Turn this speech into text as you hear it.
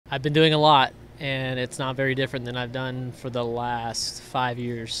I've been doing a lot, and it's not very different than I've done for the last 5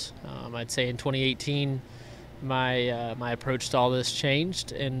 years. I'd say in 2018, my approach to all this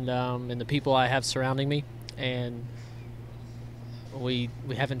changed, and the people I have surrounding me, and we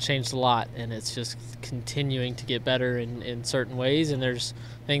haven't changed a lot, and it's just continuing to get better in certain ways. And there's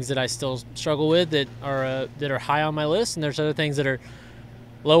things that I still struggle with that are high on my list, and there's other things that are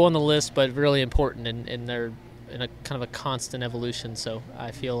low on the list but really important, and they're in a kind of a constant evolution. So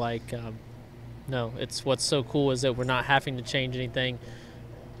I feel like no, it's what's so cool is that we're not having to change anything.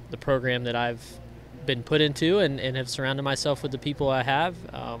 The program that I've been put into and have surrounded myself with the people I have,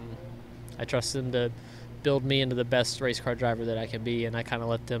 I trust them to build me into the best race car driver that I can be, and I kind of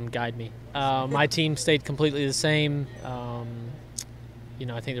let them guide me. My team stayed completely the same. I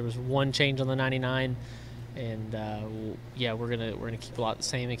think there was one change on the 99, and yeah, we're gonna keep a lot the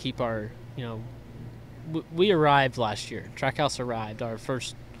same and keep our, we arrived last year. Trackhouse arrived. Our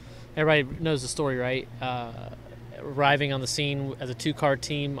first, everybody knows the story, right? Arriving on the scene as a two-car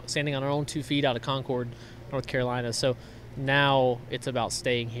team, standing on our own 2 feet out of Concord, North Carolina. So now it's about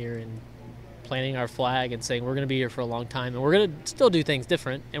staying here and planting our flag and saying we're going to be here for a long time, and we're going to still do things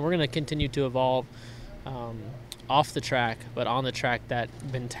different, and we're going to continue to evolve off the track, but on the track, that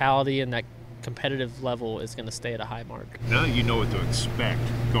mentality and that competitive level is going to stay at a high mark. Now that you know what to expect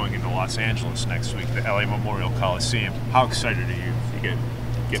going into Los Angeles next week, the LA Memorial Coliseum, how excited are you to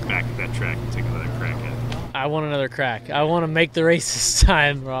get back at that track and take another crack at it? I want another crack. I want to make the race this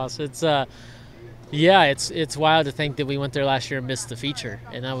time, Ross. It's it's wild to think that we went there last year and missed the feature,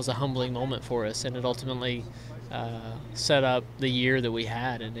 and that was a humbling moment for us, and it ultimately set up the year that we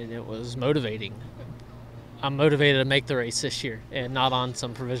had, and it was motivating. I'm motivated to make the race this year and not on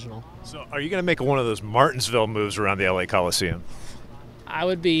some provisional. So are you going to make one of those Martinsville moves around the LA Coliseum? I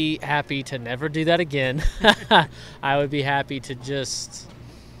would be happy to never do that again. I would be happy to just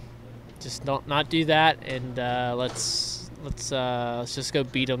not do that, and let's just go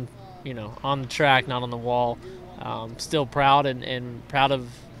beat them, on the track, not on the wall. Still proud and proud of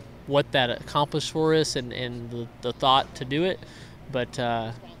what that accomplished for us and the thought to do it. But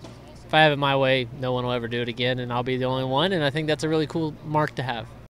if I have it my way, no one will ever do it again, and I'll be the only one, and I think that's a really cool mark to have.